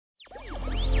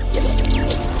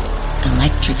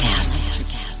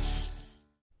NutriCast.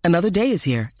 Another day is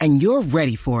here, and you're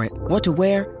ready for it. What to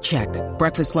wear? Check.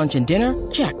 Breakfast, lunch, and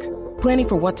dinner? Check. Planning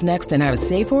for what's next and how to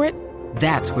save for it?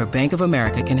 That's where Bank of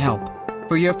America can help.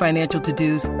 For your financial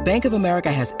to-dos, Bank of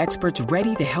America has experts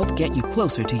ready to help get you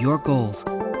closer to your goals.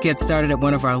 Get started at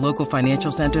one of our local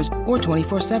financial centers or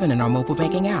 24/7 in our mobile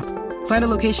banking app. Find a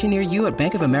location near you at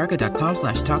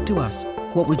bankofamerica.com/talktous.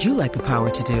 What would you like the power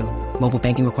to do? Mobile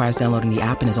banking requires downloading the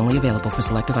app and is only available for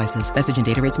select devices. Message and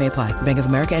data rates may apply. Bank of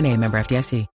America N.A., member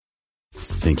FDIC.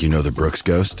 Think you know the Brooks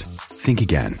Ghost? Think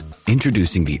again.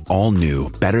 Introducing the all-new,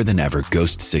 better-than-ever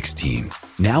Ghost 16.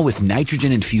 Now with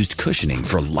nitrogen-infused cushioning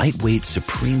for lightweight,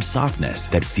 supreme softness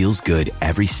that feels good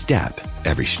every step,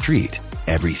 every street,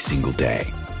 every single day.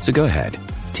 So go ahead,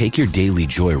 take your daily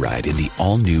joyride in the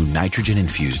all-new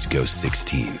nitrogen-infused Ghost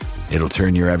 16. It'll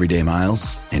turn your everyday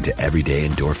miles into everyday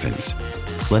endorphins.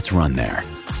 Let's run there.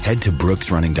 Head to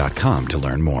brooksrunning.com to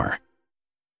learn more.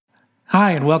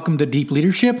 Hi, and welcome to Deep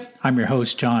Leadership. I'm your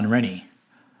host, John Rennie.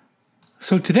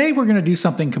 So today we're going to do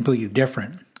something completely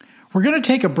different. We're going to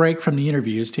take a break from the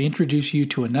interviews to introduce you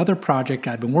to another project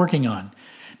I've been working on.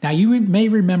 Now, you may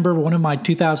remember one of my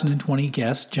 2020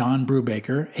 guests, John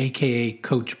Brubaker, aka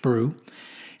Coach Brew.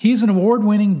 He's an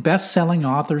award-winning, best-selling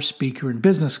author, speaker, and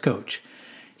business coach.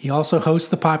 He also hosts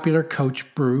the popular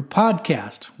Coach Brew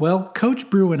podcast. Well, Coach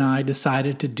Brew and I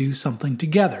decided to do something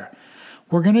together.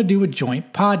 We're going to do a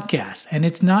joint podcast, and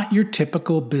it's not your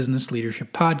typical business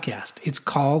leadership podcast. It's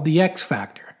called The X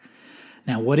Factor.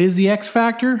 Now, what is the X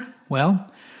Factor?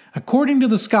 Well, according to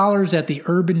the scholars at the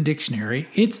Urban Dictionary,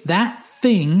 it's that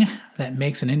thing that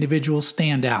makes an individual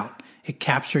stand out. It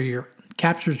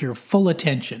captures your full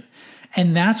attention.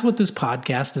 And that's what this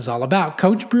podcast is all about.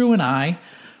 Coach Brew and I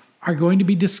are going to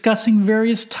be discussing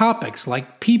various topics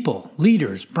like people,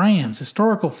 leaders, brands,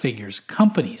 historical figures,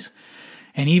 companies,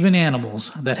 and even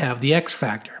animals that have the X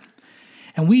factor.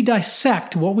 And we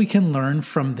dissect what we can learn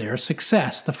from their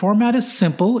success. The format is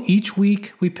simple. Each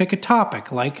week we pick a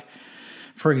topic, like,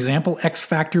 for example, X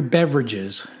Factor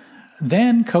beverages.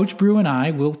 Then Coach Brew and I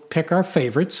will pick our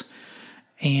favorites,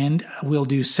 and we'll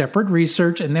do separate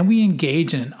research, and then we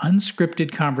engage in an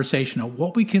unscripted conversation of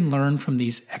what we can learn from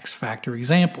these X Factor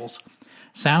examples.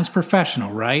 Sounds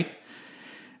professional, right?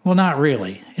 Well, not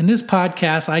really. In this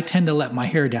podcast, I tend to let my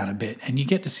hair down a bit, and you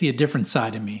get to see a different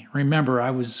side of me. Remember,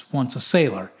 I was once a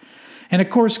sailor. And of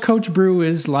course, Coach Brew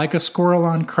is like a squirrel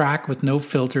on crack with no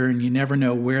filter, and you never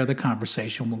know where the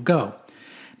conversation will go.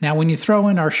 Now, when you throw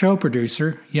in our show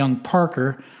producer, young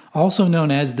Parker, also known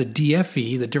as the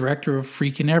DFE, the Director of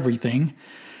Freakin' Everything,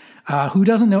 who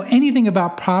doesn't know anything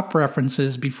about pop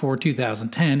references before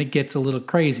 2010, it gets a little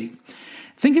crazy.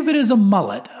 Think of it as a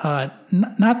mullet,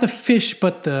 not the fish,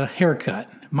 but the haircut.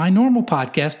 My normal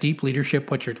podcast, Deep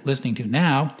Leadership, what you're listening to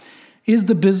now, is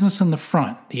the business in the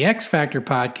front. The X Factor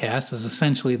podcast is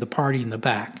essentially the party in the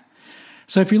back.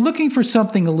 So if you're looking for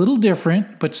something a little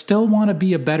different, but still want to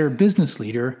be a better business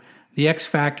leader, the X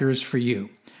Factor is for you.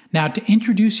 Now, to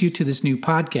introduce you to this new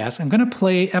podcast, I'm going to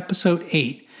play episode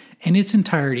 8 in its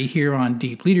entirety here on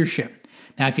Deep Leadership.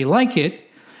 Now, if you like it,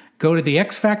 go to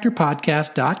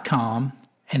thexfactorpodcast.com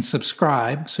and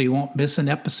subscribe so you won't miss an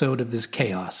episode of this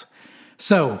chaos.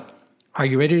 So, are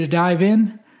you ready to dive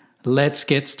in? Let's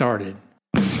get started.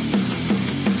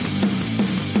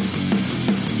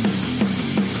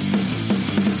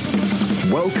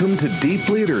 Welcome to Deep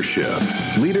Leadership.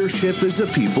 Leadership is a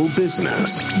people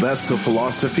business. That's the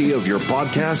philosophy of your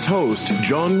podcast host,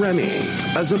 John Rennie.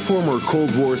 As a former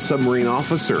Cold War submarine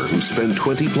officer who spent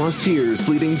 20 plus years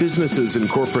leading businesses in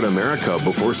corporate America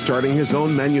before starting his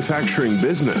own manufacturing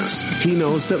business, he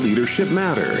knows that leadership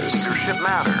matters.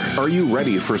 Are you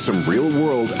ready for some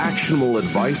real-world actionable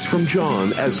advice from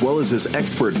John as well as his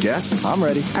expert guests? I'm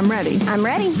ready.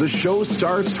 The show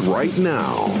starts right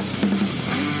now.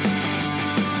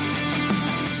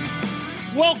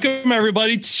 Welcome,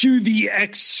 everybody, to the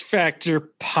X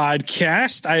Factor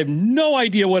podcast. I have no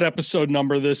idea what episode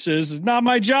number this is. It's not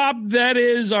my job. That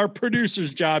is our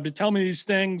producer's job to tell me these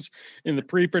things in the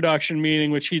pre-production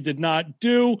meeting, which he did not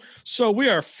do. So we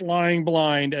are flying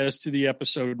blind as to the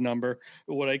episode number.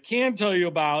 But what I can tell you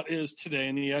about is today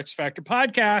in the X Factor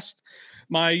podcast,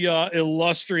 my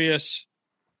illustrious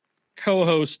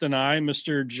co-host and I,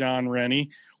 Mr. John Rennie,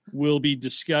 will be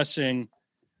discussing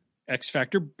X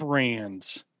Factor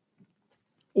brands,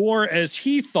 or as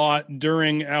he thought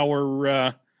during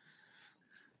our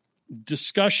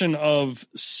discussion of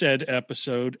said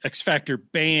episode, X Factor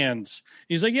bands.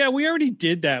 He's like, yeah, we already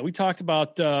did that. We talked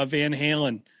about Van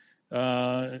Halen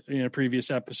in a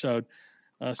previous episode.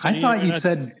 I thought you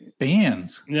said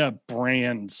bands. Yeah,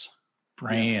 brands.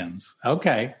 Brands.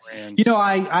 Okay. Brands. You know,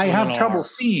 I With have an trouble R.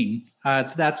 seeing.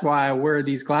 That's why I wear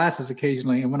these glasses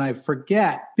occasionally. And when I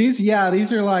forget, these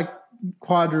are like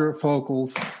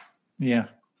quadrifocals. Yeah.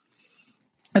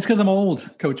 That's because I'm old,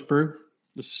 Coach Brew.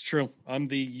 This is true. I'm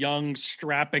the young,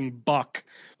 strapping buck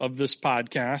of this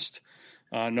podcast.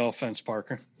 No offense,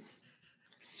 Parker.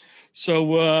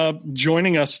 So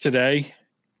joining us today,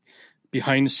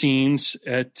 behind the scenes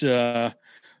at the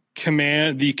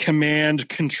Command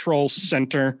Control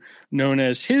Center, known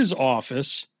as his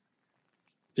office,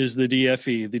 is the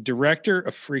DFE, the Director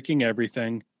of Freaking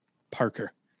Everything,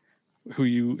 Parker,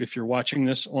 who if you're watching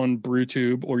this on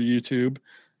BrewTube or YouTube,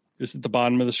 is at the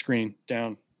bottom of the screen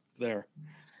down there,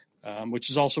 which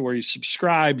is also where you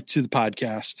subscribe to the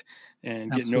podcast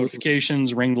and get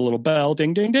notifications, ring the little bell,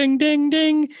 ding, ding, ding, ding,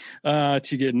 ding,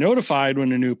 to get notified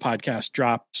when a new podcast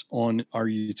drops on our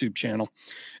YouTube channel.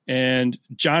 And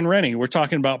John Rennie, we're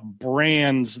talking about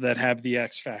brands that have the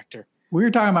X factor.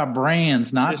 We're talking about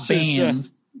brands, not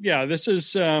bands. This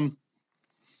is,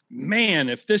 man,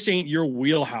 if this ain't your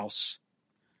wheelhouse,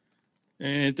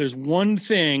 and if there's one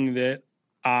thing that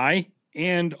I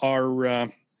and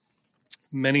our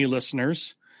many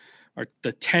listeners, are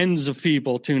the tens of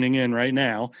people tuning in right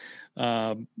now,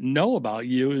 know about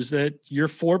you, is that your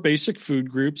 4 basic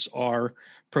food groups are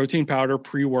protein powder,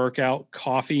 pre-workout,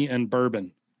 coffee, and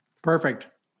bourbon. Perfect.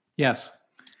 Yes.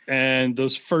 And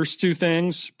those first 2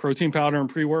 things, protein powder and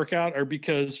pre-workout, are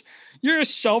because you're a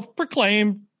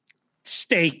self-proclaimed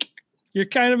steak. You're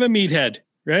kind of a meathead,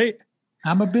 right?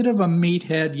 I'm a bit of a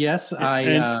meathead. Yes.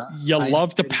 You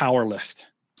love to power lift.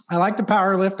 I like to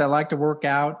power lift. I like to work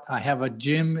out. I have a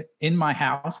gym in my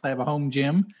house. I have a home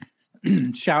gym.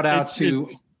 Shout out to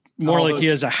it's more like he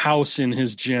has a house in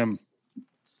his gym.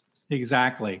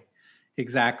 Exactly.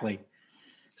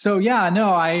 So yeah, no,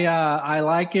 I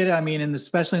like it. I mean,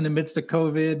 especially in the midst of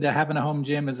COVID, having a home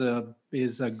gym is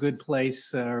a good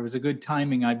place. It was a good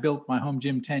timing. I built my home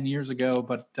gym 10 years ago,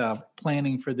 but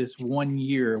planning for this 1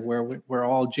 year where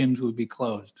all gyms would be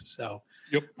closed. So,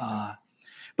 yep.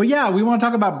 But yeah, we want to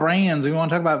talk about brands. We want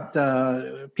to talk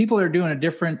about people that are doing a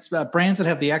difference, brands that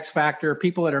have the X factor,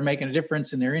 people that are making a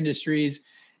difference in their industries.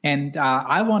 And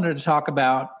I wanted to talk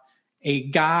about a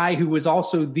guy who was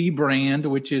also the brand,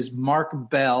 which is Mark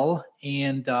Bell.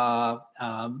 And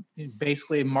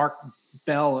basically Mark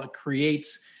Bell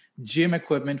creates gym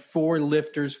equipment for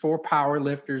lifters, for power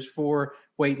lifters, for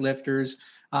weightlifters.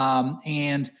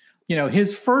 And you know,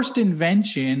 his first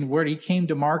invention, where he came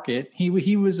to market, he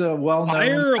was a well-known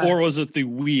fire, or was it the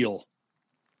wheel?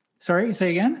 Sorry,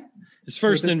 say again. His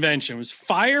first invention was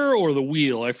fire or the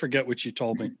wheel. I forget what you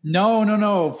told me.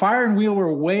 No. Fire and wheel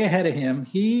were way ahead of him.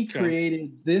 He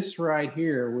created this right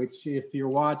here, which if you're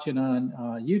watching on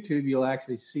YouTube, you'll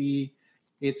actually see.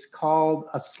 It's called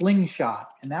a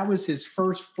slingshot, and that was his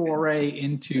first foray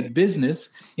into business.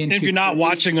 If you're not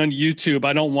watching on YouTube,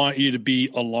 I don't want you to be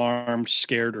alarmed,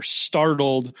 scared, or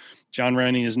startled. John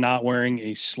Rennie is not wearing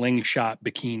a slingshot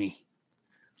bikini.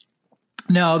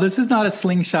 No, this is not a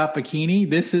slingshot bikini.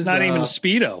 This is not even a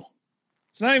Speedo.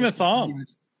 It's not even a thong.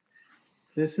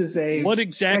 This is a. What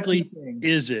exactly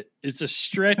is it? It's a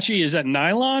stretchy. Is that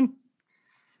nylon?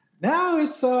 No,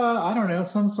 it's I don't know,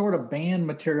 some sort of band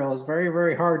material. It's very,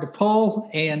 very hard to pull,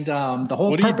 and the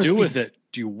whole. What do you do with it?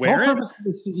 Do you wear it? The whole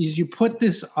purpose is you put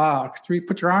this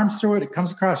put your arms through it. It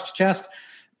comes across your chest,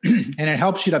 and it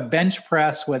helps you to bench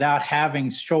press without having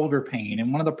shoulder pain.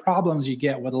 And one of the problems you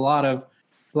get with a lot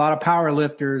of power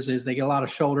lifters is they get a lot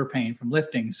of shoulder pain from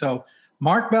lifting. So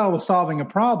Mark Bell was solving a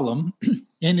problem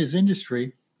in his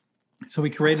industry, so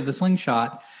he created the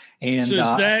slingshot. And so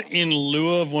is that in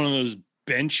lieu of one of those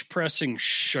bench pressing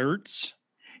shirts?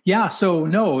 Yeah. So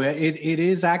no, it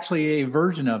is actually a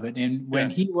version of it. And when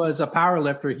he was a power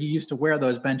lifter, he used to wear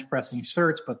those bench pressing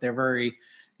shirts, but they're very,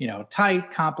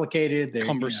 tight, complicated. They're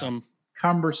cumbersome.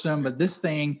 But this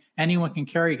thing, anyone can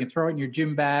carry. You can throw it in your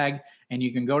gym bag, and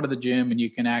you can go to the gym, and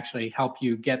you can actually help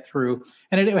you get through.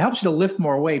 And it helps you to lift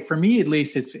more weight. For me, at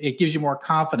least, it gives you more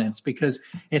confidence because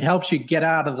it helps you get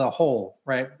out of the hole,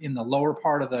 right, in the lower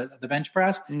part of the bench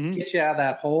press, get you out of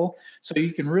that hole, so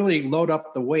you can really load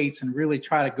up the weights and really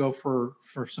try to go for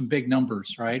some big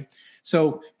numbers, right?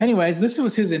 So, anyways, this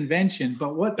was his invention.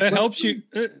 But what helps you,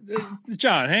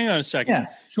 John? Hang on a second. Yeah,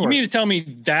 sure. You mean to tell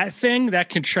me that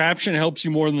contraption helps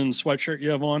you more than the sweatshirt you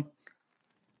have on?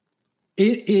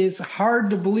 It is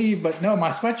hard to believe, but no, my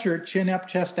sweatshirt, Chin Up,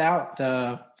 Chest Out,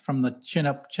 from the Chin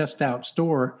Up, Chest Out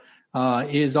store,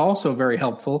 is also very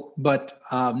helpful. But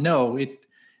no, if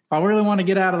I really want to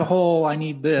get out of the hole, I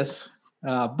need this.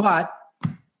 But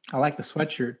I like the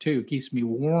sweatshirt too. It keeps me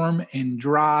warm and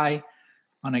dry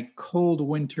on a cold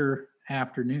winter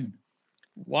afternoon.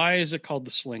 Why is it called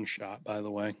the Slingshot, by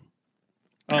the way?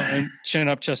 Oh, and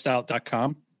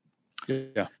chinupchestout.com.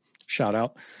 Yeah. Shout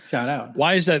out.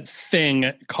 Why is that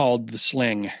thing called the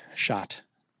Slingshot?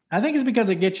 I think it's because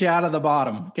it gets you out of the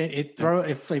bottom. It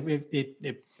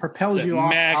propels you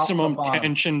off maximum off the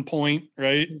tension point,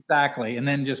 right? Exactly, and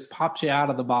then just pops you out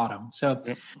of the bottom. So,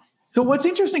 So what's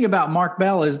interesting about Mark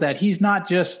Bell is that he's not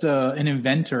just an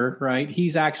inventor, right?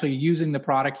 He's actually using the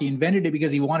product. He invented it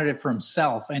because he wanted it for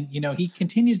himself, and he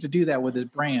continues to do that with his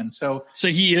brand. So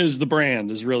he is the brand,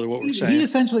 is really what we're saying. He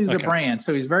essentially is the brand.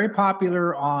 So he's very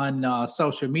popular on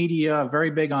social media,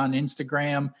 very big on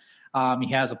Instagram.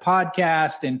 He has a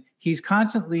podcast, and he's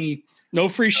constantly no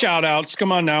free shout outs.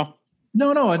 Come on now.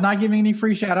 No, I'm not giving any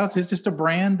free shout outs. It's just a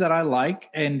brand that I like.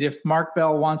 And if Mark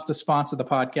Bell wants to sponsor the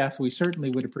podcast, we certainly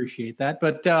would appreciate that.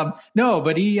 But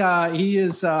he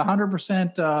is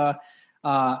 100%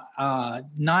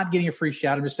 not getting a free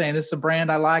shout. I'm just saying this is a brand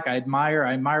I like. I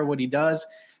admire what he does.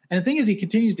 And the thing is, he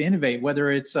continues to innovate,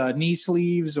 whether it's knee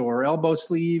sleeves or elbow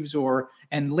sleeves,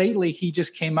 and lately he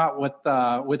just came out with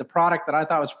a product that I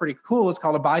thought was pretty cool. It's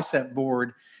called a bicep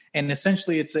board. And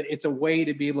essentially it's a way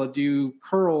to be able to do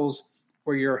curls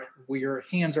where your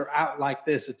hands are out like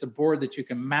this. It's a board that you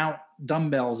can mount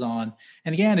dumbbells on.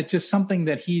 And again, it's just something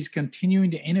that he's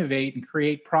continuing to innovate and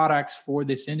create products for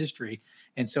this industry.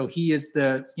 And so he is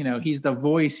he's the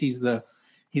voice, he's the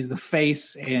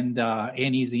face, and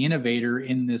he's the innovator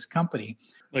in this company.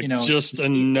 Just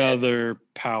another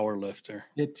power lifter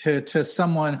to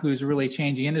someone who's really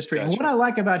changing industry. Gotcha. And what I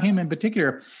like about him in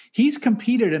particular, he's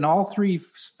competed in all three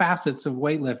facets of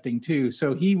weightlifting too.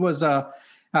 So he was a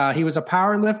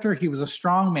power lifter, he was a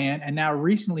strong man, and now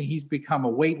recently he's become a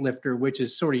weightlifter, which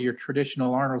is sort of your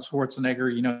traditional Arnold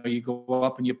Schwarzenegger. You go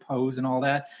up and you pose and all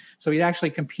that. So he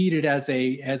actually competed as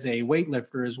a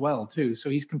weightlifter as well too. So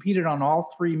he's competed on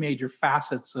all three major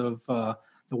facets of the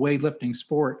weightlifting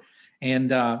sport.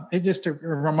 And it's just a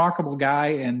remarkable guy,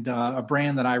 and a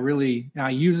brand that I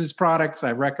use his products.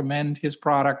 I recommend his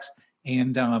products.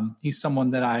 And he's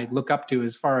someone that I look up to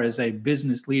as far as a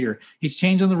business leader. He's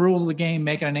changing the rules of the game,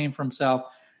 making a name for himself,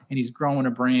 and he's growing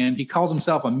a brand. He calls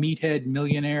himself a meathead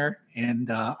millionaire,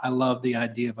 and I love the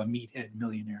idea of a meathead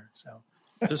millionaire. So,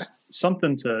 just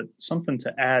something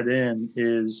to add in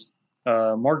is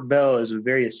Mark Bell is a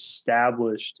very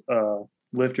established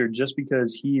lifter, just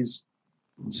because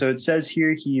So it says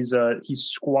here he's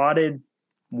squatted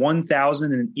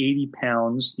 1,080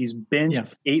 pounds. He's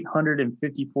benched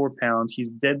 854 pounds.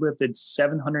 He's deadlifted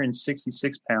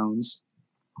 766 pounds.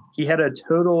 He had a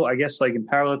total, I guess, like in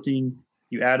powerlifting,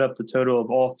 you add up the total of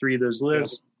all three of those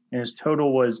lifts, and his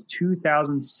total was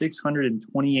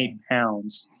 2,628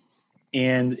 pounds.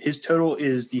 And his total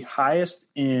is the highest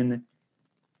in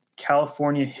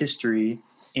California history.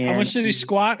 And how much did he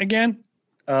squat again?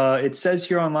 It says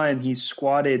here online he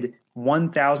squatted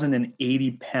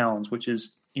 1,080 pounds, which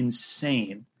is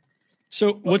insane.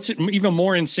 So what's even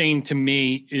more insane to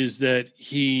me is that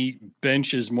he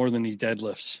benches more than he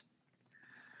deadlifts.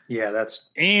 Yeah,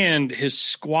 and his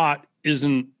squat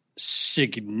isn't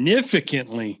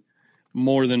significantly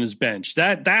more than his bench.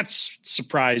 That's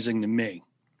surprising to me.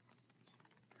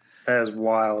 That is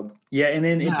wild. Yeah, and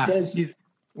then it says,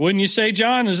 wouldn't you say,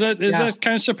 John? Is that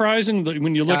kind of surprising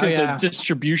when you look at the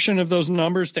distribution of those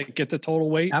numbers to get the total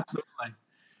weight? Absolutely.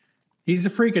 He's a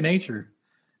freak of nature.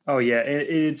 Oh yeah,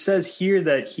 it says here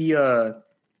that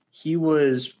he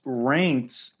was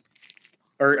ranked,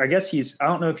 or I guess I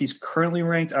don't know if he's currently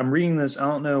ranked. I'm reading this. I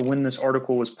don't know when this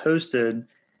article was posted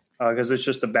because it's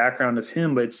just a background of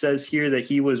him. But it says here that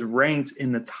he was ranked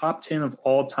in the top 10 of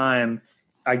all time,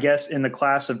 I guess, in the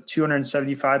class of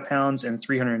 275 pounds and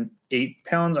 308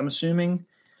 pounds, I'm assuming.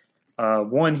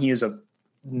 He is a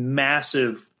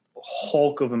massive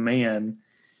hulk of a man,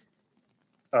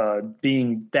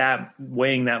 weighing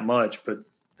that much, but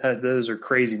those are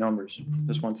crazy numbers.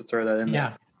 Just want to throw that in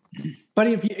there. But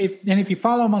if you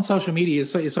follow him on social media,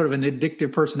 it's sort of an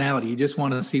addictive personality. You just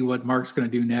want to see what Mark's going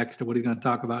to do next and what he's going to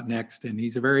talk about next. And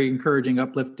he's a very encouraging,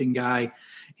 uplifting guy.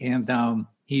 And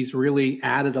he's really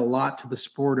added a lot to the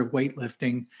sport of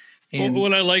weightlifting. And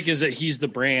what I like is that he's the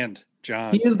brand,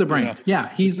 John. He is the brand. Yeah,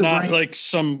 he's the brand. Not like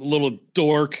some little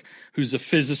dork who's a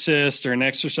physicist or an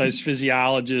exercise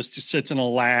physiologist who sits in a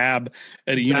lab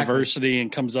at a university and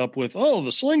comes up with,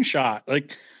 the slingshot.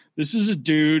 Like, this is a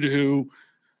dude who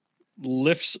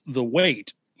lifts the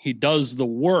weight. He does the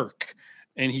work,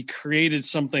 and he created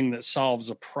something that solves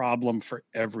a problem for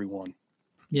everyone.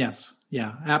 Yes.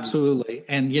 Yeah, absolutely.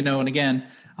 And, and again,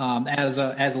 as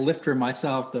a lifter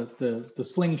myself, the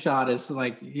slingshot is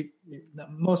like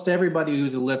most everybody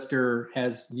who's a lifter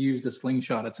has used a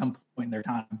slingshot at some point in their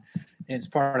time. as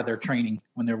part of their training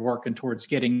when they're working towards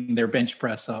getting their bench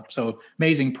press up. So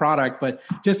amazing product, but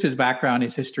just his background,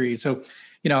 his history. So,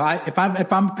 if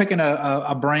I'm picking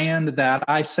a brand that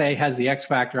I say has the X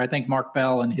factor, I think Mark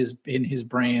Bell and his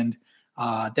brand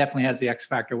definitely has the X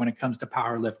factor when it comes to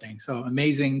powerlifting. So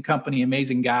amazing company,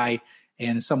 amazing guy,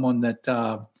 and someone that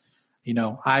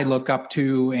I look up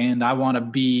to, and I want to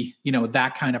be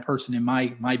that kind of person in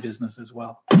my business as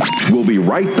well. We'll be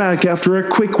right back after a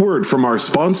quick word from our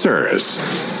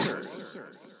sponsors.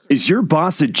 Is your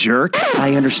boss a jerk?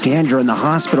 I understand you're in the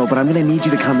hospital, but I'm going to need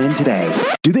you to come in today.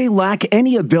 Do they lack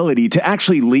any ability to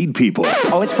actually lead people?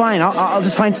 Oh, it's fine. I'll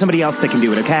just find somebody else that can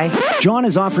do it, okay? John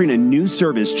is offering a new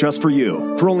service just for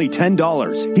you. For only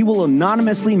 $10, he will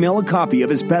anonymously mail a copy of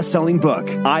his best-selling book,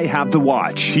 I Have the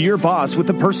Watch, to your boss with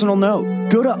a personal note.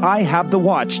 Go to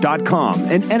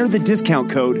IHaveTheWatch.com and enter the discount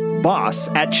code BOSS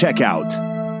at checkout.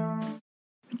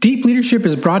 Deep Leadership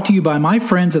is brought to you by my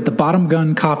friends at the Bottom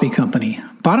Gun Coffee Company.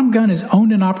 Bottom Gun is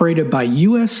owned and operated by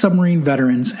U.S. submarine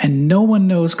veterans, and no one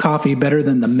knows coffee better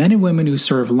than the men and women who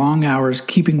serve long hours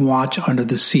keeping watch under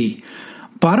the sea.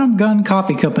 Bottom Gun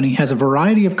Coffee Company has a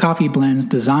variety of coffee blends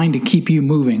designed to keep you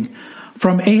moving.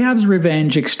 From Ahab's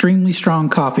Revenge extremely strong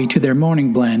coffee to their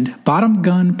morning blend, Bottom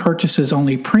Gun purchases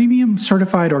only premium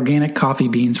certified organic coffee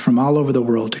beans from all over the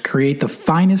world to create the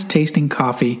finest tasting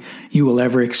coffee you will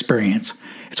ever experience.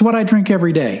 It's what I drink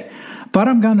every day.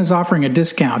 Bottom Gun is offering a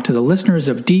discount to the listeners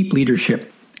of Deep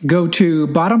Leadership. Go to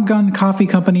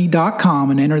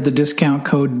bottomguncoffeecompany.com and enter the discount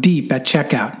code DEEP at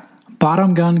checkout.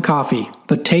 Bottom Gun Coffee,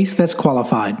 the taste that's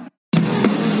qualified.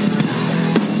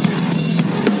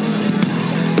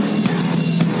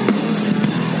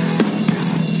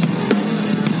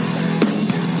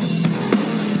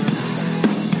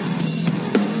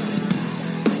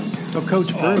 So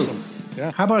Coach Brew, awesome.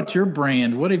 Yeah. How about your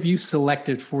brand? What have you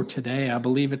selected for today? I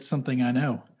believe it's something I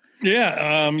know.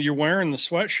 Yeah, you're wearing the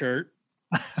sweatshirt.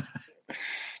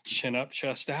 Chin up,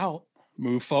 chest out.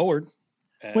 Move forward.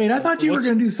 Wait, I thought you were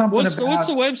going to do something what's the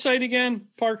website again,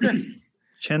 Parker?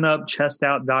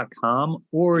 chinupchestout.com,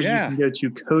 or you can go to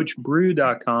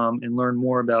coachbrew.com and learn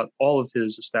more about all of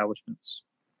his establishments.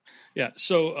 Yeah,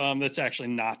 so that's actually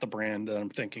not the brand that I'm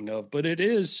thinking of, but it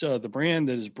is the brand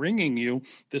that is bringing you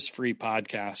this free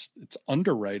podcast. It's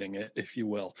underwriting it, if you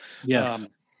will. Yes.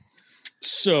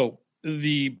 So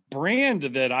the brand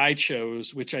that I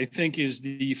chose, which I think is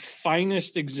the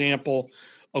finest example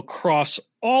across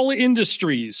all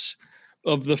industries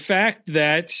of the fact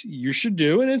that you should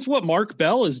do, and it's what Mark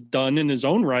Bell has done in his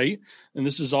own right, and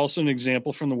this is also an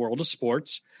example from the world of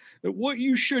sports, that what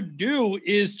you should do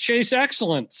is chase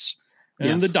excellence.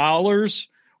 And the dollars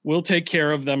will take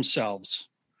care of themselves.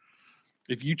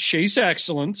 If you chase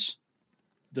excellence,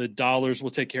 the dollars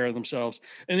will take care of themselves.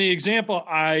 And the example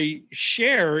I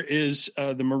share is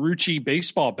the Marucci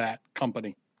baseball bat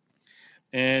company.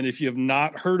 And if you have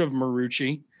not heard of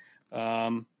Marucci,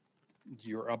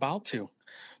 you're about to.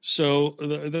 So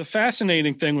the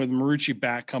fascinating thing with Marucci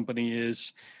Bat Company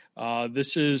is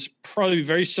this is probably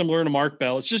very similar to Mark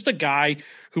Bell. It's just a guy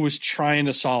who was trying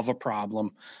to solve a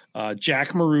problem.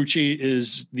 Jack Marucci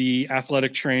is the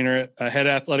athletic trainer, head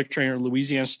athletic trainer at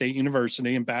Louisiana State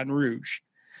University in Baton Rouge.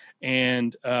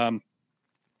 And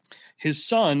his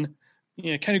son,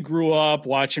 kind of grew up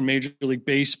watching Major League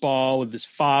Baseball with his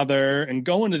father and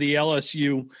going to the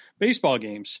LSU baseball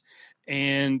games.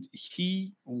 And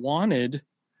he wanted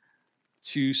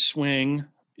to swing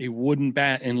a wooden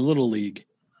bat in Little League.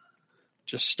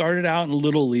 Just started out in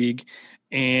Little League,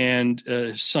 and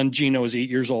his son Gino was 8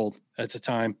 years old at the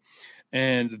time,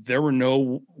 and there were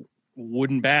no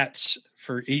wooden bats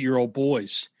for 8-year-old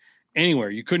boys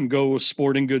anywhere. You couldn't go to a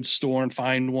sporting goods store and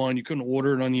find one. You couldn't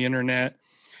order it on the internet.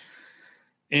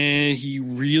 And he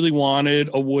really wanted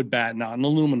a wood bat, not an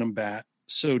aluminum bat.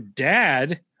 So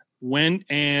Dad went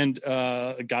and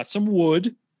got some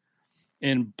wood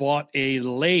and bought a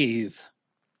lathe,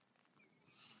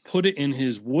 put it in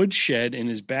his wood shed in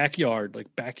his backyard,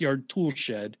 like backyard tool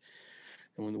shed.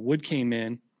 And when the wood came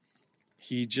in,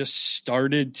 he just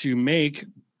started to make,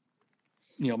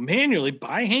 manually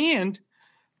by hand,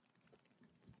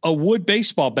 a wood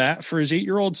baseball bat for his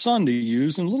 8-year-old son to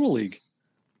use in Little League.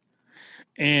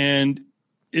 And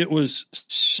it was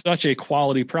such a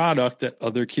quality product that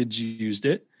other kids used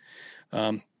it.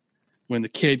 When the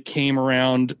kid came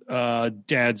around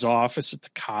Dad's office at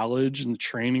the college in the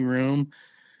training room,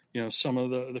 some of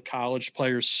the college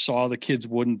players saw the kid's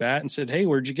wooden bat and said, "Hey,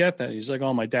 where'd you get that?" He's like,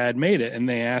 "Oh, my dad made it." And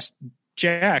they asked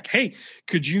Jack, "Hey,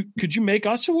 could you make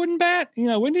us a wooden bat?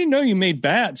 When did you know you made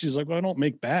bats?" He's like, "Well, I don't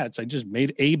make bats. I just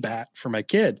made a bat for my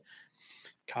kid."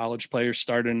 College players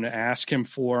started to ask him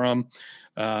for them.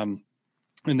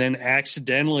 and then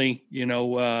accidentally,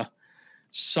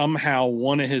 somehow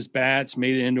one of his bats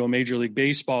made it into a Major League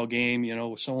Baseball game.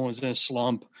 Someone was in a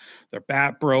slump, their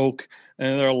bat broke,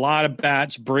 and there are a lot of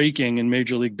bats breaking in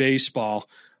Major League Baseball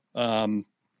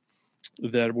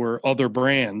that were other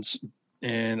brands,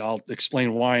 and I'll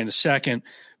explain why in a second.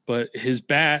 But his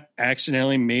bat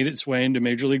accidentally made its way into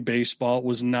Major League Baseball. It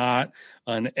was not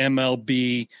an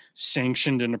MLB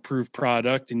sanctioned and approved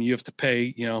product, and you have to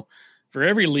pay, for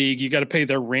every league, you got to pay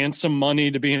their ransom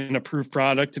money to be an approved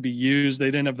product to be used. They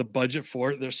didn't have the budget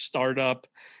for it. Their startup,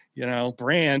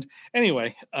 brand.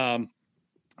 Anyway,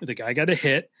 the guy got a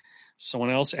hit.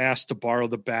 Someone else asked to borrow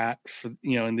the bat for,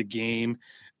 in the game,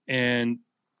 and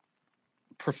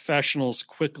professionals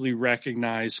quickly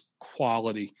recognize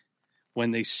quality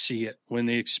when they see it, when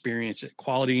they experience it.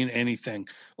 Quality in anything,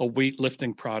 a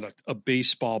weightlifting product, a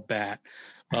baseball bat,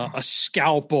 a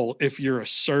scalpel if you're a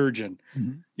surgeon.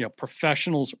 Mm-hmm.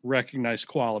 Professionals recognize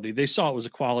quality. They saw it was a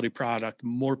quality product.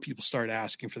 More people started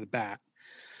asking for the bat.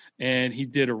 And he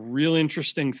did a real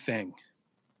interesting thing.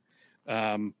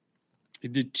 He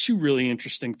did two really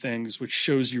interesting things, which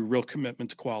shows you real commitment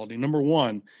to quality. Number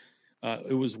one,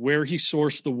 it was where he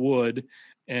sourced the wood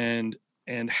and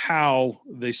how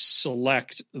they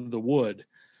select the wood.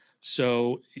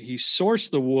 So he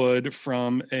sourced the wood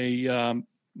from a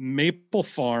maple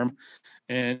farm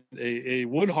and a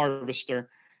wood harvester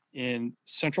in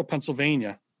central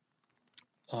Pennsylvania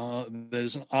that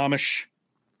is an Amish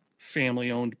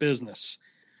family-owned business.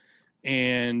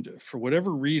 And for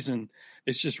whatever reason,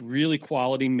 it's just really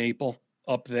quality maple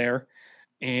up there.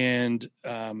 And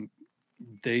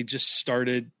they just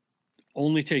started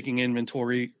only taking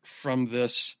inventory from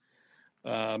this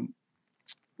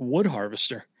wood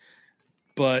harvester.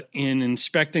 But in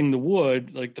inspecting the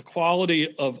wood, like the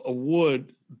quality of a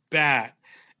wood bat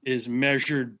is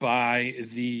measured by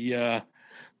the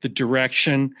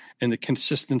direction and the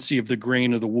consistency of the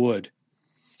grain of the wood.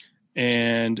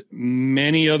 And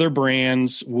many other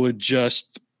brands would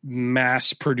just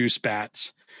mass produce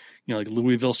bats, like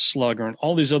Louisville Slugger and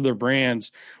all these other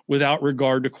brands without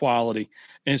regard to quality.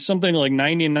 And something like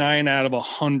 99 out of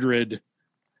 100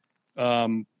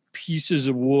 pieces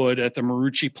of wood at the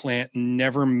Marucci plant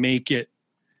never make it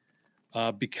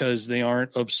because they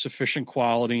aren't of sufficient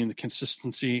quality and the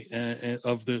consistency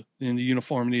of the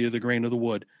uniformity of the grain of the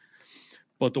wood.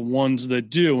 But the ones that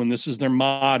do, and this is their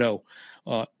motto,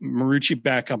 Marucci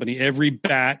Bat Company, every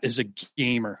bat is a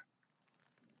gamer.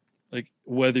 Like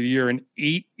whether you're an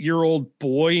 8-year-old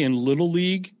boy in Little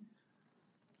League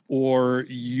or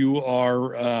you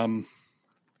are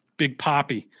Big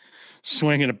Papi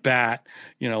swinging a bat,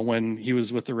 when he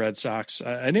was with the Red Sox.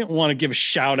 I didn't want to give a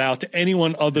shout out to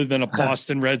anyone other than a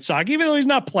Boston Red Sox, even though he's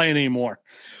not playing anymore.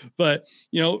 But,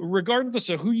 regardless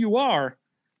of who you are,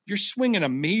 you're swinging a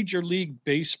Major League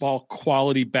Baseball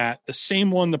quality bat, the same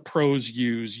one the pros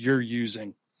use, you're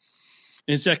using.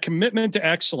 It's that commitment to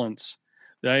excellence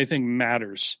that I think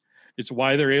matters. It's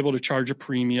why they're able to charge a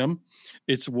premium.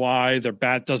 It's why their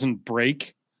bat doesn't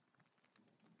break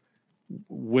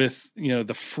with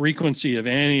the frequency of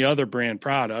any other brand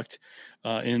product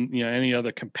in any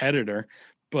other competitor,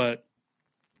 but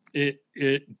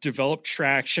it developed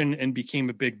traction and became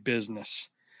a big business.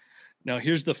 Now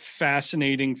here's the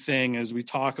fascinating thing as we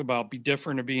talk about be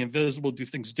different or be invisible, do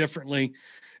things differently,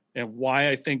 and why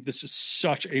I think this is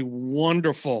such a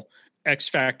wonderful X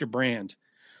Factor brand.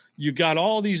 You got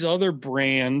all these other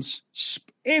brands,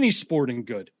 any sporting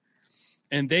good,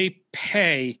 and they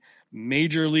pay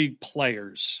major league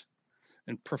players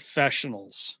and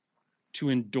professionals to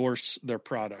endorse their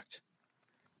product.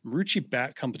 Marucci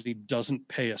Bat Company doesn't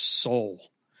pay a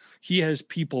soul. He has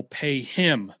people pay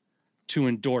him to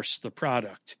endorse the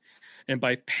product. And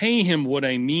by pay him, what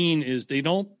I mean is they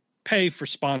don't pay for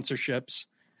sponsorships.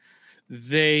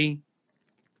 They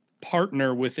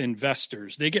partner with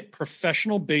investors. They get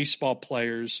professional baseball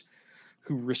players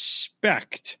who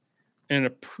respect and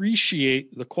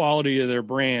appreciate the quality of their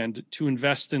brand to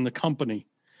invest in the company,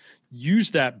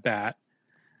 use that bat,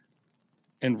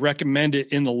 and recommend it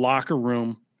in the locker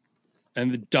room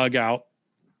and the dugout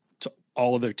to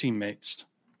all of their teammates.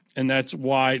 And that's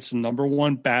why it's the number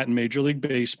one bat in Major League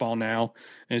Baseball now,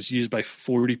 and it's used by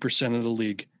 40% of the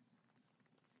league.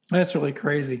 That's really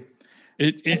crazy.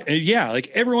 Yeah, like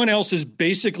everyone else is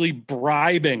basically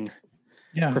bribing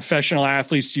professional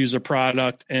athletes to use a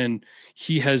product, and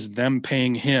he has them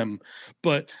paying him.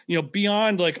 But,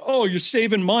 beyond like, oh, you're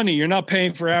saving money, you're not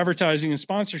paying for advertising and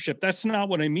sponsorship. That's not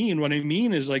what I mean. What I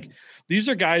mean is like, these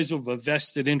are guys who have a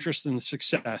vested interest in the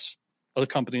success of the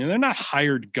company, and they're not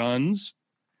hired guns.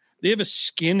 They have a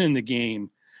skin in the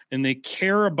game, and they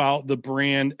care about the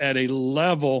brand at a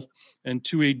level and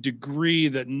to a degree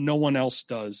that no one else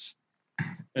does.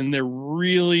 And they're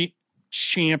really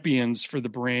champions for the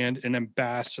brand and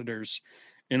ambassadors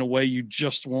in a way you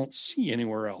just won't see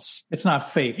anywhere else. It's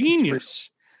not fake. Genius.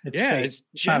 It's fake. It's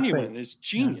genuine. It's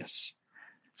genius. Yeah.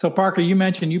 So Parker, you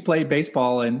mentioned you played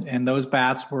baseball and those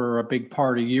bats were a big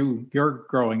part of your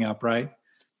growing up, right?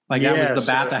 Like that was the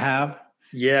bat to have?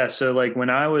 Yeah. So like when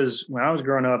I was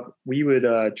growing up, we would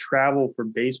travel for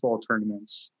baseball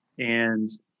tournaments and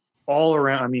all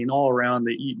around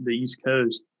the East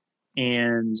Coast.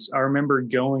 And I remember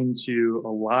going to a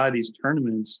lot of these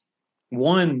tournaments.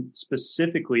 One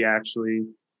specifically, actually,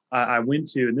 I went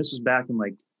to, and this was back in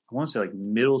like, I want to say like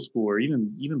middle school or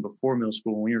even before middle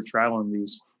school when we were traveling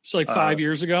these. It's like 5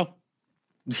 years ago.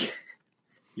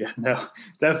 Yeah, no,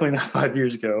 definitely not 5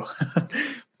 years ago.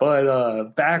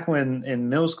 But back when in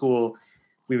middle school,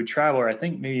 we would travel, or I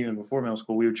think maybe even before middle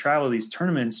school, we would travel these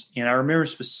tournaments. And I remember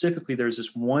specifically there's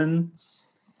this one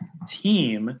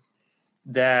team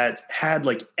that had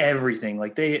like everything,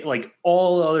 like they, like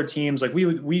all the other teams, like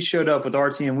we showed up with our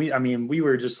team. We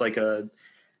were just like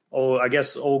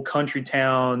old country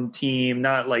town team.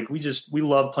 Not like we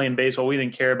loved playing baseball. We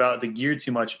didn't care about the gear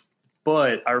too much.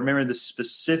 But I remember the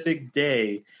specific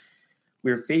day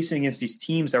we were facing against these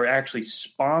teams that were actually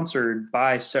sponsored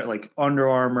by like Under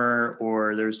Armour,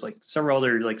 or there's like several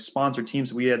other like sponsored teams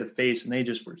that we had to face, and they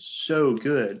just were so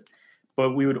good.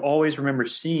 But we would always remember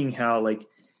seeing how like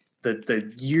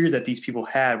the gear that these people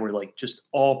had were like just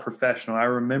all professional. I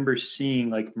remember seeing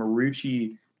like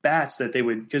Marucci bats that they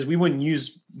would, because we wouldn't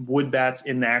use wood bats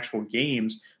in the actual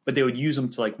games, but they would use them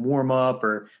to like warm up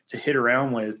or to hit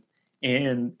around with.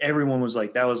 And everyone was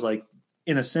like, that was like,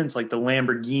 in a sense, like the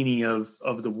Lamborghini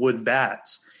of the wood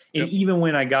bats. And even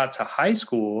when I got to high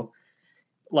school,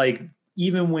 they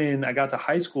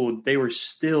were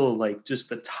still like just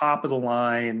the top of the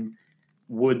line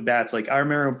wood bats. Like I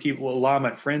remember a lot of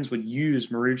my friends would use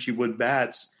Marucci wood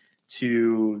bats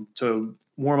to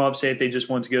warm up, say if they just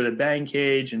wanted to go to the batting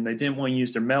cage and they didn't want to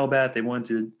use their metal bat. They wanted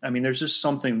to, there's just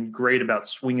something great about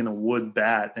swinging a wood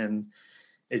bat, and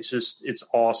it's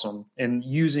awesome. And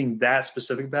using that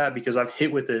specific bat, because I've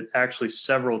hit with it actually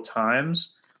several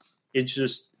times, it's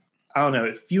just, I don't know,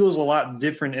 it feels a lot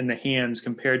different in the hands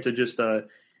compared to just the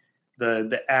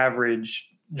average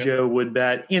Joe wood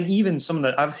bat. And even some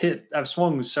of I've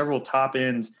swung several top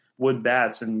end wood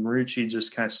bats, and Marucci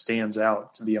just kind of stands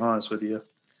out, to be honest with you.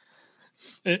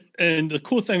 And the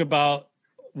cool thing about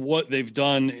what they've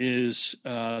done is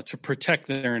to protect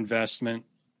their investment,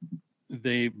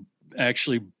 they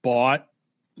actually bought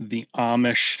the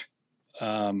Amish.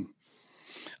 I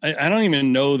don't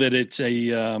even know that it's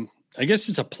I guess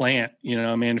it's a plant,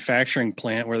 a manufacturing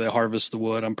plant where they harvest the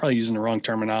wood. I'm probably using the wrong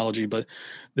terminology, but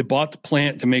they bought the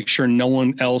plant to make sure no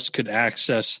one else could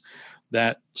access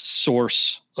that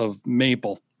source of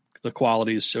maple. The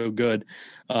quality is so good.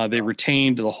 They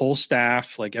retained the whole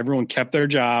staff, like everyone kept their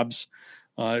jobs.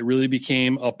 It really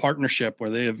became a partnership where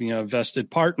they have, a vested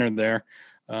partner there.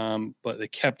 But they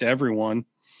kept everyone.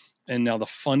 And now the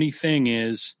funny thing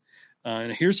is,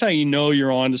 and here's how you know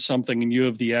you're onto something and you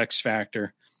have the X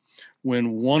factor.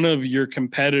 When one of your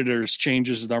competitors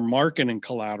changes their marketing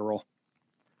collateral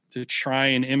to try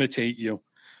and imitate you.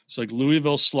 So like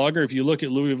Louisville Slugger, if you look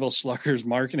at Louisville Slugger's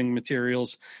marketing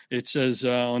materials, it says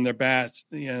on their bats,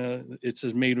 it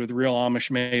says made with real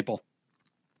Amish maple.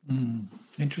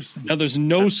 Interesting. Now there's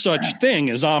no such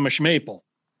thing as Amish maple.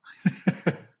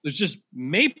 There's just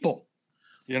maple,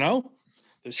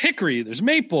 there's hickory, there's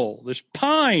maple, there's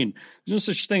pine. There's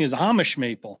no such thing as Amish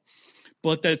maple.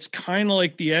 But that's kind of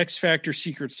like the X Factor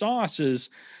secret sauce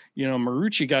is,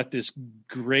 Marucci got this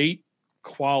great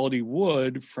quality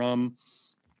wood from,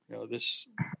 this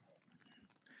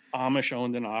Amish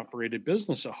owned and operated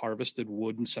business that harvested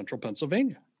wood in central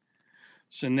Pennsylvania.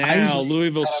 So now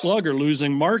Louisville Slugger,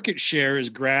 losing market share, is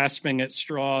grasping at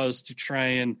straws to try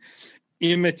and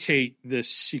imitate this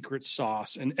secret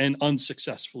sauce and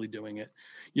unsuccessfully doing it.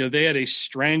 They had a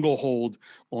stranglehold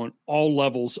on all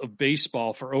levels of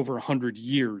baseball for over 100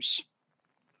 years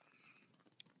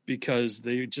because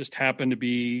they just happened to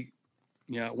be,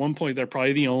 at one point they're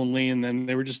probably the only, and then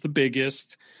they were just the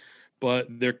biggest, but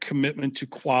their commitment to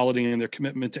quality and their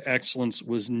commitment to excellence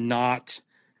was not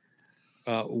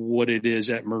what it is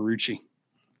at Marucci.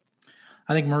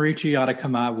 I think Marucci ought to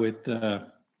come out with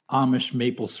Amish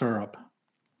maple syrup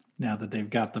now that they've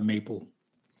got the maple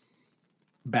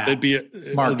bat.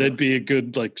 That'd be a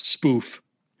good like spoof,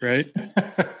 right?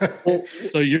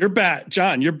 So your bat,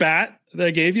 John, your bat that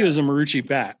I gave you is a Marucci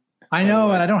bat. I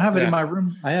know, and I don't have it in my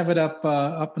room. I have it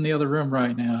up in the other room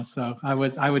right now. So I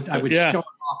would show it off.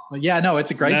 But yeah, no,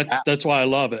 it's a great bat. That's why I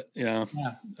love it. Yeah.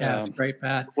 It's a great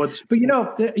bat. But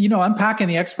unpacking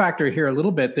the X Factor here a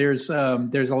little bit, there's a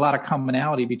lot of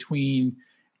commonality between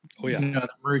the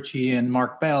Marucci and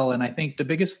Mark Bell. And I think the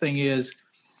biggest thing is,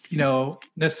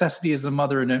 necessity is the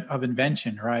mother of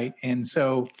invention, right? And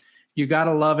so you got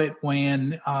to love it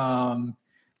when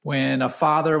a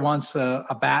father wants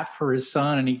a bat for his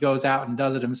son and he goes out and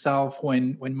does it himself.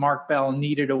 When Mark Bell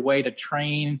needed a way to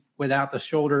train without the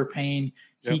shoulder pain,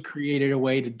 he created a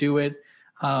way to do it.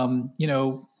 If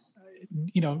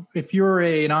you're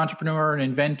an entrepreneur, an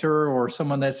inventor, or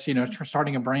someone that's,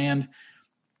 starting a brand,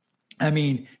 I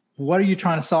mean, what are you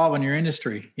trying to solve in your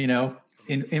industry? And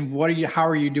how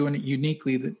are you doing it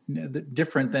uniquely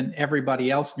different than everybody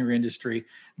else in your industry?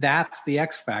 That's the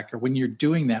X factor. When you're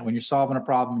doing that, when you're solving a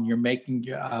problem, you're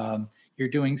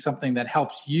doing something that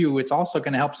helps you, it's also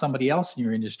going to help somebody else in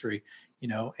your industry,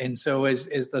 And so as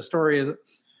the story of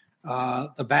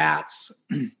the bats,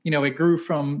 it grew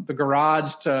from the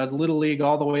garage to Little League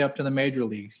all the way up to the major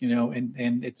leagues,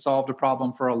 and it solved a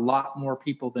problem for a lot more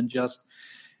people than just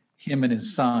him and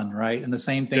his son, right? And the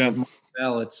same thing with Mark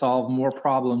Bell. It solved more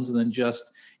problems than just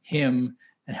him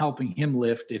and helping him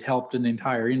lift. It helped an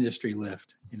entire industry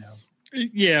lift,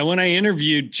 Yeah, when I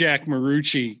interviewed Jack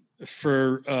Marucci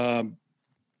for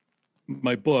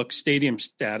my book, Stadium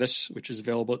Status, which is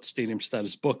available at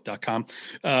stadiumstatusbook.com,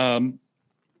 I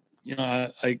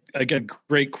got a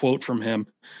great quote from him,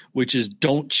 which is,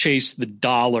 "Don't chase the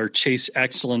dollar, chase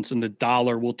excellence, and the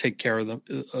dollar will take care of them.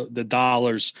 The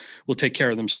dollars will take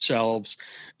care of themselves."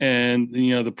 And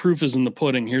the proof is in the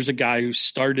pudding. Here's a guy who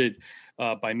started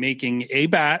by making a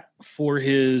bat for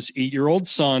his 8-year-old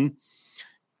son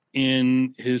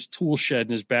in his tool shed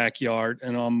in his backyard,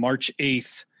 and on March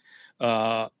 8th,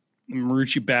 the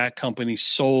Marucci Bat Company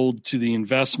sold to the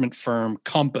investment firm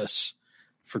Compass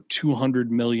for $200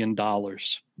 million.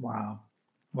 Wow.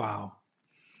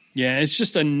 Yeah, it's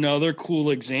just another cool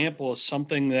example of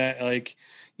something that,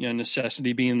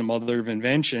 necessity being the mother of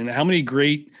invention. How many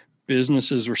great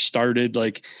businesses were started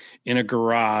in a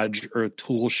garage or a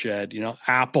tool shed?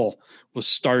 Apple was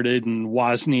started in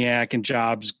Wozniak and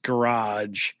Jobs'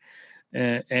 garage.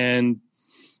 And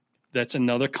that's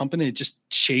another company that just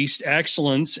chased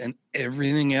excellence, and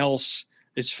everything else.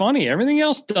 It's funny. Everything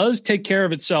else does take care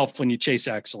of itself when you chase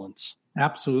excellence.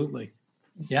 Absolutely.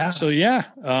 Yeah. So,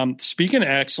 speaking of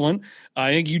excellent,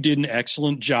 I think you did an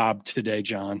excellent job today,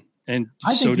 John. And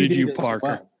so did you, Parker.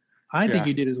 Well. I think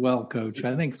you did as well, Coach.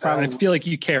 I think I feel like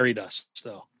you carried us,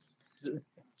 though.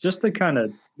 Just to kind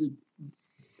of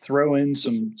throw in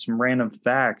some random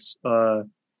facts,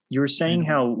 you were saying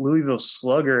how Louisville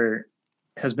Slugger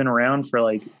has been around for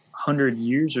 100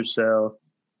 years or so.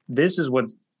 This is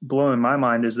what's blowing my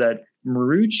mind, is that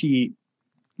Marucci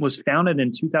was founded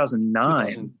in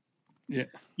 2009.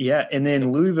 Yeah. And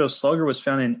then Louisville Slugger was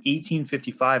founded in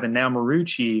 1855. And now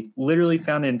Marucci, literally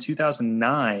founded in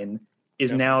 2009,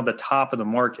 is now the top of the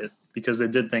market because they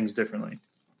did things differently.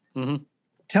 Mm-hmm.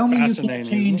 Tell me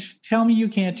you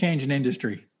can't change an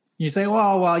industry. You say,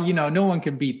 well, no one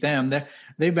can beat them.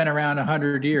 They've been around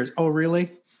 100 years. Oh,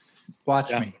 really?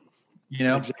 Watch me.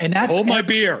 And that's hold my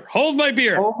beer.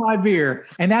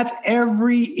 And that's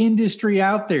every industry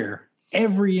out there.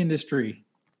 Every industry.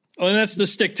 Oh, and that's the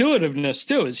stick-to-itiveness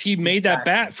too, is he made that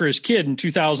bat for his kid in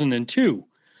 2002.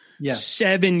 Yes.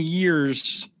 7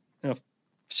 years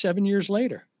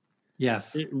later.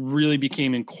 Yes. It really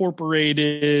became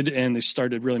incorporated and they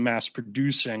started really mass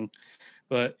producing.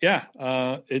 But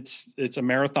it's a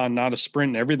marathon, not a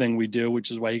sprint in everything we do, which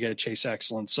is why you got to chase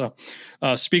excellence. So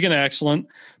speaking of excellent,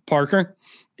 Parker,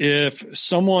 if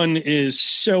someone is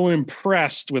so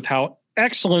impressed with how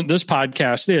excellent this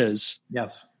podcast is,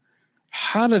 yes,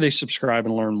 how do they subscribe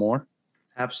and learn more?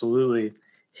 Absolutely.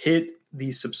 Hit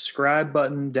the subscribe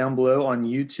button down below on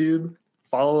YouTube.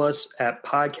 Follow us at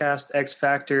Podcast X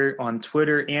Factor on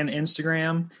Twitter and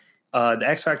Instagram. The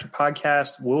X Factor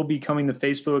podcast will be coming to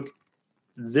Facebook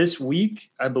this week,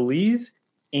 I believe,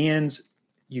 and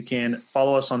you can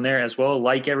follow us on there as well.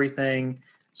 Like everything,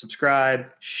 subscribe,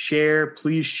 share.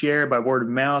 Please share by word of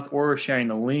mouth or sharing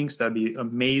the links. That'd be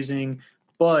amazing.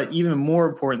 But even more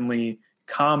importantly,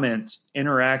 comment,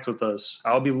 interact with us.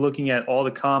 I'll be looking at all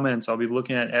the comments. I'll be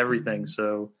looking at everything.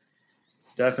 So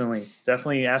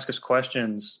definitely ask us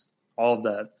questions, all of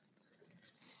that.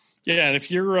 Yeah, and if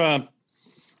you're a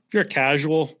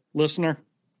casual listener,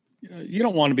 you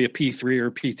don't want to be a P3 or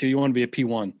a P2. You want to be a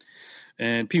P1.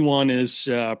 And P1 is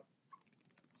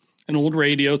an old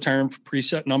radio term for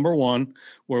preset number one,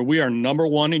 where we are number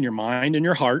one in your mind and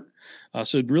your heart.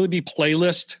 So it'd really be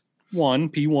playlist one.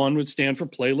 P1 would stand for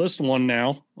playlist one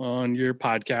now on your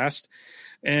podcast.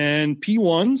 And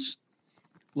P1s,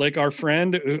 like our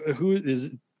friend who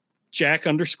is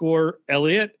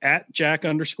Jack_Elliott at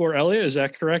Jack_Elliott. Is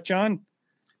that correct, John?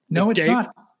 No, it's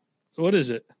not. What is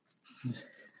it?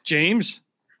 James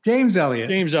Elliott.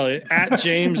 At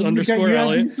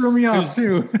James_Elliott. You threw me off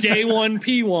too. Day one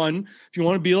P1. If you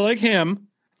want to be like him,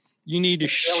 you need to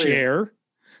share,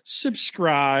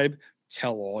 subscribe,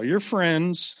 tell all your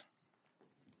friends.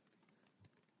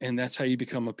 And that's how you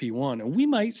become a P1. And we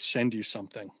might send you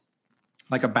something.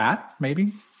 Like a bat,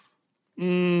 maybe?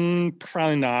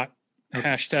 Probably not. Okay.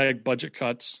 Hashtag budget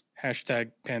cuts.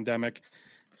 Hashtag pandemic.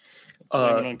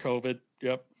 On COVID.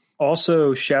 Yep.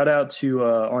 Also, shout out to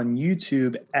on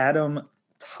YouTube, Adam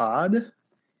Todd.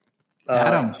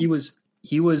 Adam. He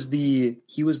was the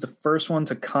first one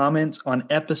to comment on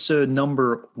episode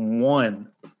number 1.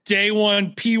 Day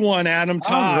one P1, Adam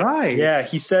Todd. All right. Yeah,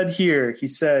 he said,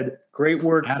 great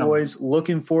work, Adam. boys.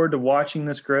 Looking forward to watching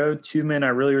this grow. 2 men I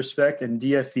really respect, and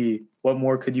DFE. What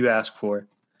more could you ask for?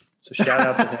 So shout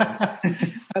out to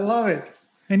him. I love it.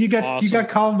 And you got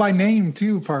called by name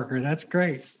too, Parker. That's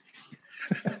great.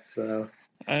 So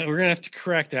we're gonna have to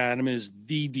correct Adam is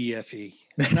the DFE,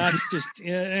 not just.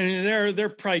 They're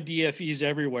probably DFEs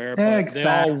everywhere, but they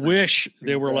all wish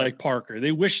they were like Parker.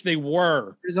 They wish they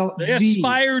were. They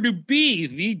aspire to be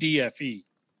the DFE.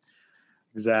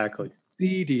 Exactly.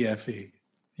 The DFE.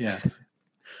 Yes.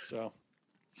 So.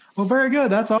 Well, very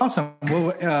good. That's awesome.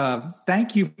 Well,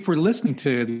 thank you for listening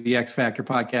to the X Factor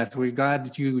podcast. We're glad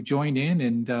that you joined in,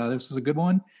 and this was a good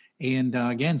one. And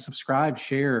again, subscribe,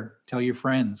 share, tell your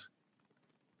friends.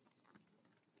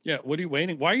 Yeah. What are you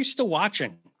waiting? Why are you still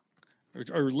watching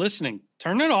or listening?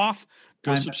 Turn it off.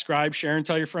 Go subscribe, share, and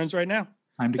tell your friends right now.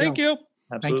 Time to Thank go. you.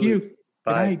 Absolutely. Thank you.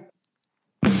 Bye. Good night.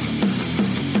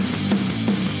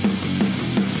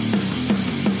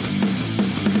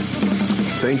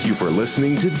 Thank you for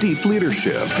listening to Deep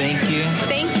Leadership. Thank you.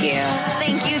 Thank you.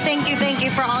 Thank you. Thank you. Thank you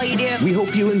for all you do. We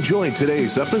hope you enjoyed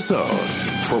today's episode.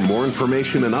 For more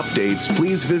information and updates,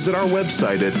 please visit our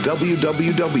website at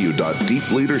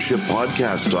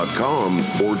www.deepleadershippodcast.com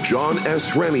or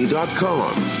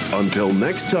johnsrennie.com. Until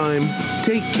next time,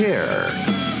 take care.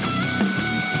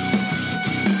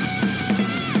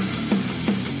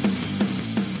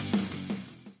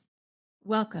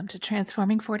 Welcome to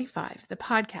Transforming 45, the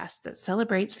podcast that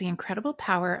celebrates the incredible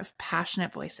power of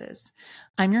passionate voices.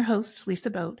 I'm your host, Lisa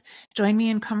Boat. Join me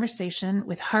in conversation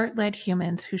with heart-led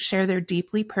humans who share their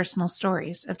deeply personal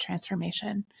stories of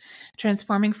transformation.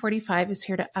 Transforming 45 is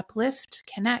here to uplift,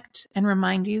 connect, and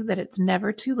remind you that it's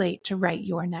never too late to write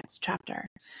your next chapter.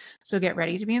 So get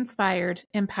ready to be inspired,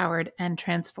 empowered, and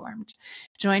transformed.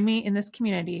 Join me in this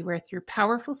community where through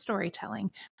powerful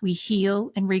storytelling, we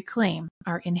heal and reclaim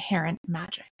our inherent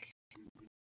magic.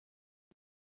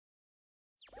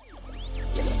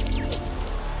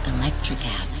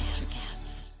 Electricast.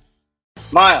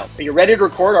 Miles, are you ready to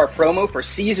record our promo for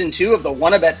Season 2 of the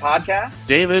Wanna Bet podcast?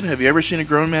 David, have you ever seen a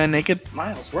grown man naked?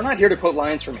 Miles, we're not here to quote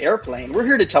lines from Airplane. We're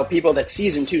here to tell people that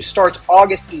Season 2 starts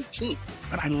August 18th.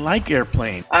 But I like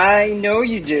Airplane. I know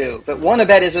you do, but Wanna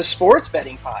Bet is a sports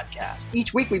betting podcast.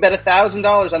 Each week we bet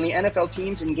 $1,000 on the NFL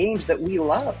teams and games that we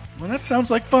love. Well, that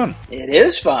sounds like fun. It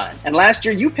is fun. And last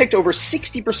year you picked over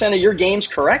 60% of your games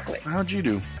correctly. How'd you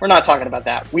do? We're not talking about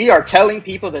that. We are telling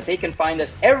people that they can find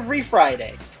us every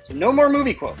Friday. So no more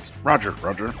movie quotes. Roger.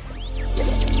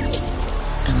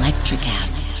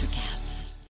 Electricast.